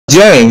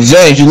James,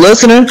 you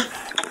listening?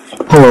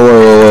 Hold on,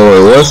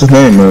 wait. What's his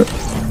name, man?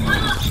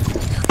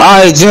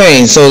 Alright,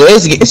 James. So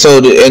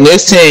in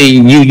this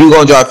team, you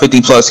gonna drop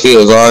 50+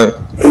 kills, alright?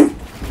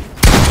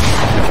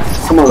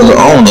 Come on,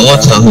 I don't know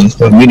what he's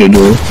expect me to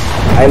do.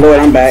 Hey, Lord,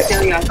 I'm back.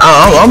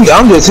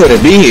 I'm just here to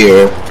be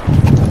here.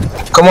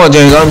 Come on,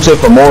 James. I'm here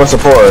for more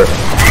support.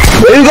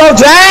 There you go,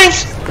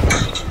 James.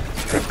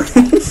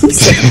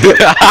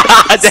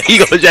 There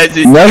you go, James.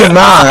 Never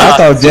mind. I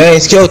thought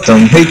James killed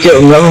him. He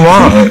killed him. Never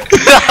mind.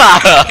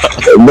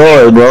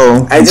 Lord,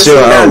 bro. Hey, just chill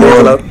out,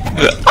 bro.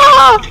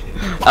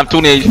 I'm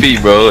 20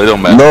 HP, bro. It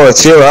don't matter. Lord,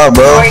 chill out,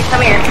 bro. Lori,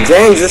 come here.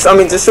 James, just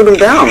shoot him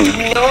down.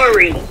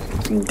 Lori.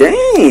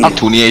 Dang. I'm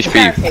 20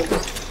 HP.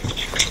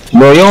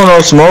 Bro, you don't know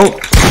smoke.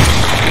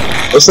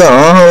 What's up?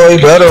 You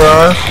better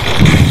run.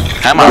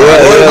 How am I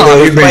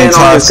You're being playing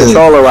on this toxic.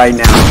 controller right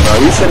now, bro.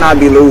 You should not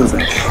be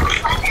losing.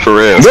 For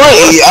real. Bro,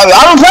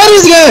 I don't play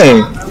this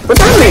game. What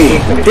that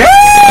mean? Damn.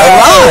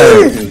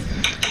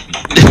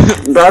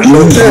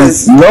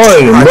 Bro,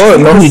 Lord,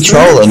 no, he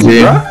trolling,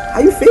 dude. How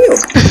you feel?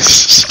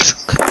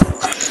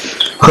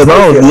 Cause I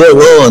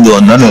don't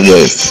doing none of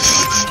this.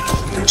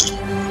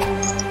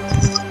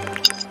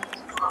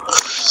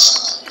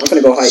 I'm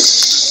gonna go hike.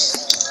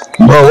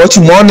 Bro, what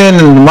you wanting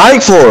the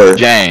mic for?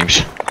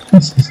 James,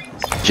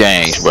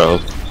 bro.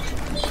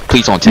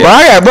 Please don't tell.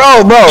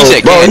 Bro, He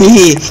said bro.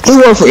 candy. He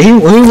went from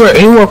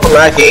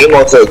like an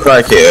emo to a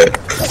crackhead.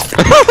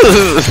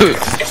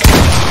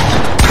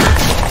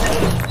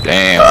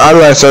 Damn. I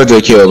let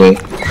Sergio kill me.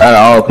 Out of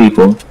all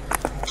people.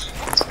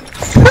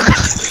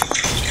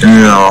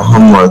 Oh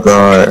my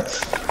god.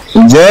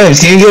 James,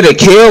 can you get a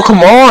kill?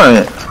 Come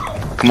on.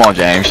 Come on,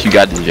 James. You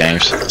got this,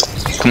 James.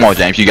 Come on,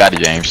 James. You got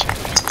it, James.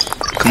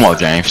 Come on,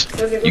 James.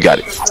 You got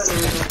it.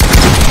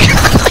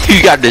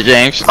 You got this,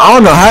 James. I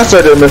don't know how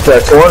Sergio missed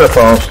that corner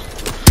from.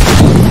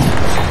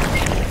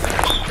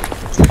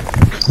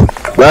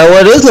 Like,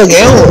 what this look,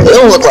 it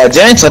don't look like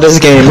James for this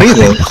game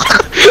either.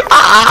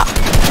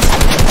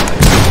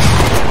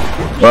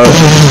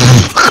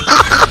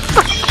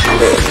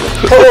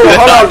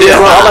 Hold on, dude.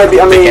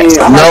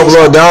 No,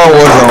 bro, down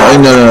was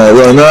on.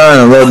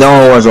 No, bro,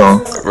 down was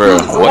on. Bro,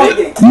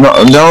 what? No,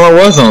 down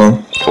was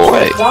on.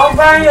 Wait. So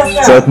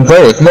I can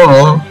play it. Come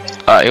on.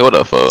 Alright, hold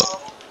up, folks.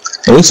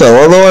 We said,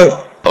 what, Lord?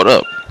 Hold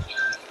up.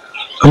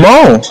 Come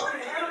on.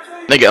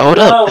 Nigga, hold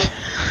up.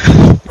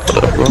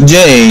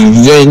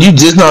 James, you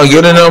just not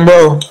getting them,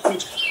 bro.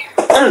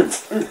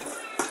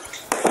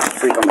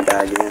 Freak, I'm gonna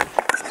die again.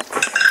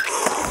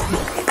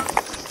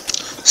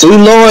 See,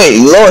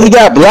 Lord, he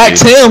got Black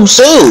Tim's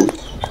too.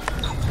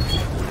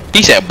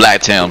 He said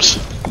Black Tims.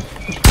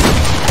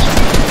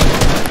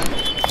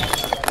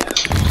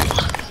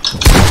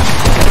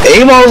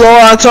 Emo,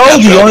 Lord, I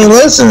told you ain't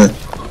listen.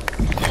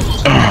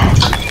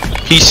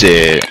 He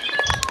said,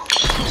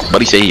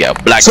 but he said he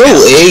got Black Too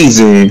Tims.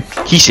 easy.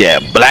 He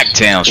said Black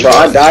Tims. Bro,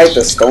 I died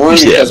the storm He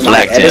said because my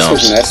Black edits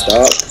was Tims. messed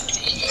up.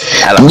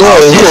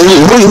 Lord,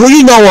 who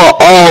you know are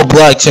all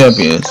black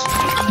champions?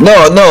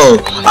 No,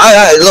 look,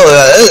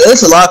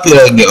 it's a lot of people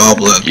that can get all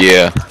black.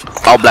 Yeah,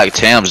 all Black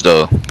Tims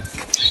though.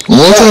 Look,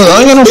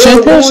 I ain't got no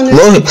champions.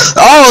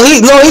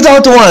 He's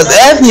not the one.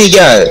 Anthony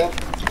got it.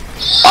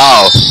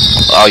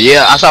 Oh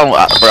yeah, I saw him,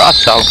 bro. I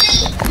saw him.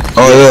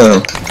 Oh yeah,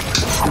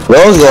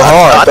 those go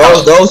hard.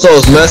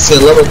 Those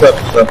Mexican little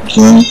peppers.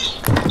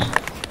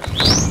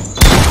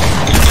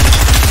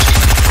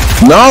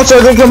 No, so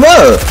they come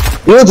up.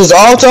 You were just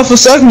all tough a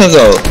second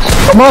ago.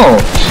 Come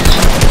on.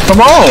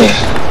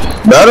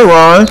 Better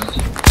run.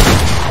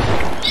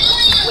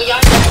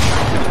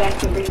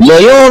 Yeah,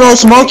 you don't know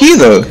smoke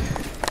either.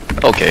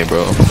 Okay,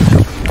 bro.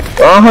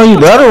 You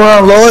better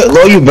run, Lloyd.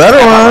 Lloyd, you better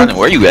run.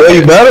 Where you at? Lloyd,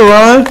 you better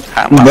run.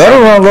 You better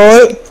run,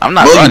 Lloyd. I'm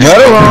not Lloyd, running. you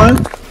better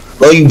run.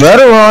 Lloyd, you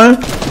better run.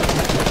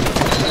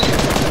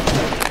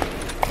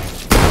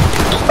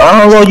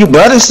 Lloyd, you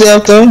better stay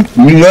up there.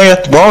 You know you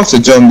have the balls to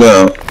jump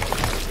down.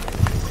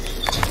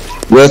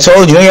 We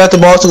told you, you ain't got the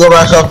ball to go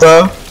back up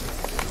there.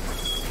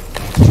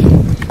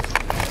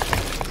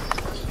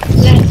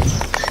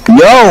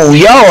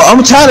 Yo,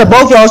 I'm tired of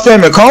both y'all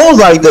spamming cones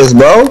like this,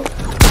 bro.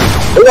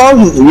 Yeah,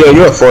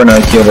 you're a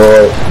Fortnite kid,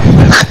 Lloyd.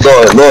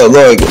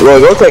 Lloyd,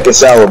 go take a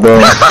shower, bro.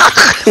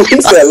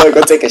 He said, "Look,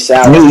 go take a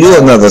shower." You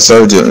another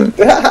surgeon.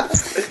 Yeah,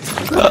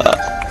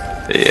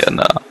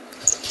 no.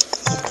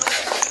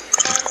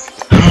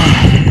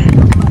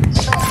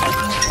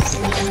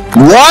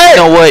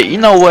 What? You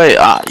know what?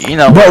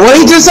 But what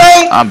he just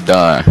say? I'm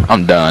done.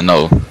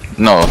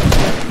 No.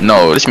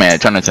 This man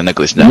turned into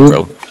Nicholas now,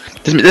 bro.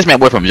 This man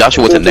went from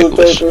Joshua to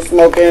Nicholas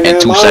in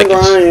 2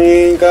 seconds.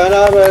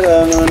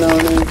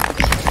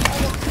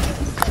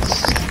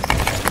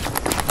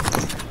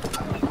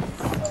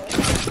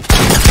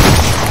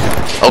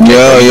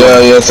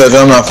 Okay. Yeah,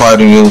 Sergio, I'm not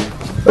fighting you.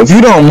 If you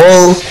don't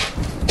move,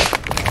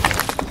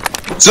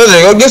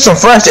 Sergio, go get some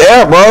fresh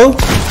air, bro.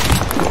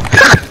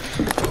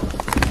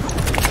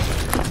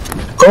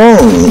 Come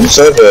on,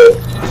 Sergio.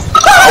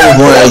 I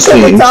was 1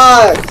 HP.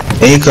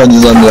 And he couldn't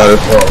just let me out of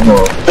the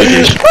phone.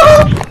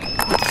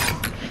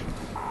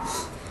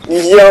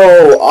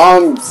 Yo,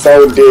 I'm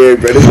so dead,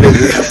 bro. This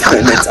nigga got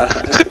plenty of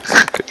time.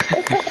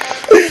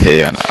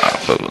 Hell nah,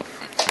 fool.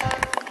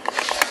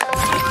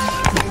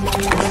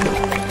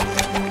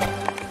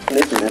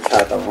 This nigga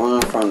tried to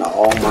run from the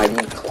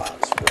almighty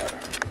clouds, bro.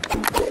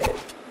 I'm dead.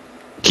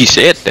 He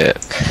said that.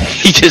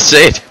 He just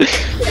said.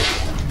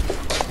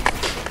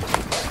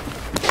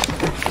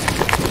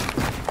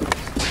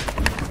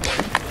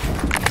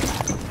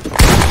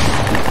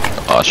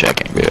 Oh shit, I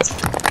can't be it.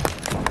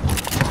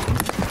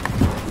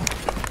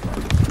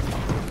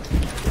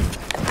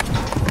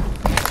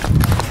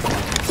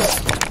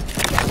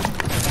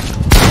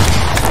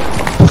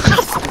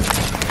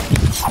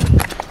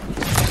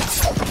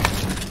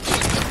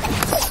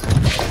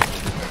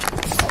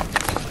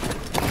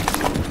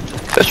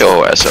 Shut your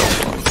whole ass up.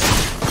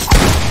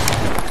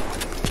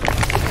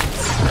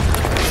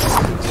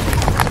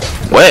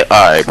 Wait,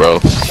 alright, bro.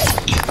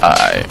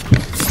 Alright.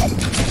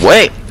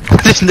 Wait!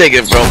 This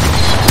nigga, bro.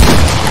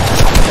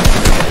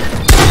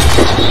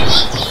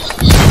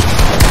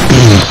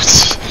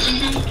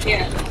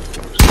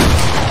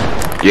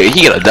 Yeah,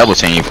 he get a double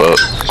team, fuck.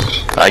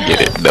 I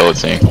get it, double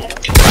team.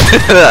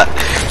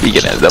 He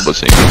get a double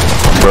team,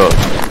 bro.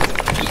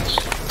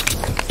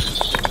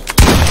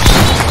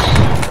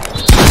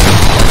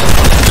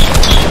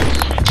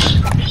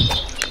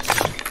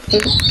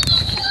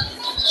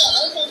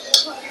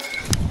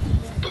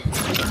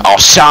 Oh,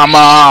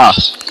 Shama!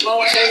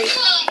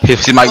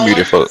 He might be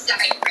the fuck.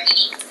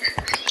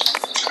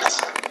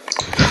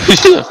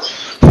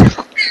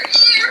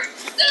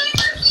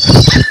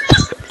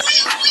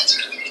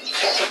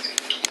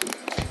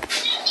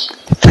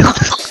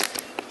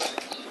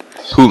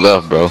 Who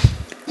left, bro?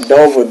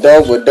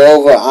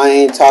 Dover. I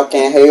ain't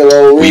talking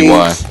Halo Reach. We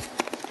won.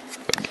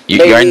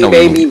 You already know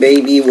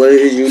baby, what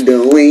is you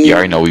doing? You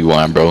already know we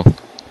won, bro.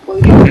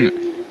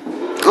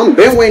 I'm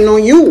been waiting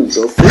on you,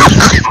 bro.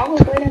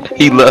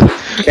 He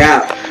left.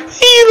 Cap.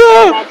 He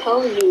left. I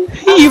told you.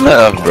 He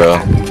left, bro.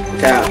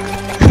 Cap.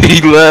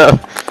 He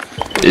left.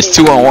 It's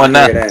 2-on-1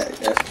 now.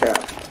 That's cap.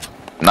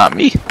 Not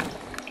me.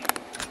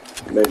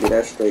 Baby,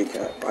 that's straight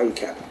cap. Why you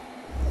cap?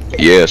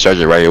 Yeah,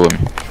 Sergeant right here with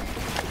me.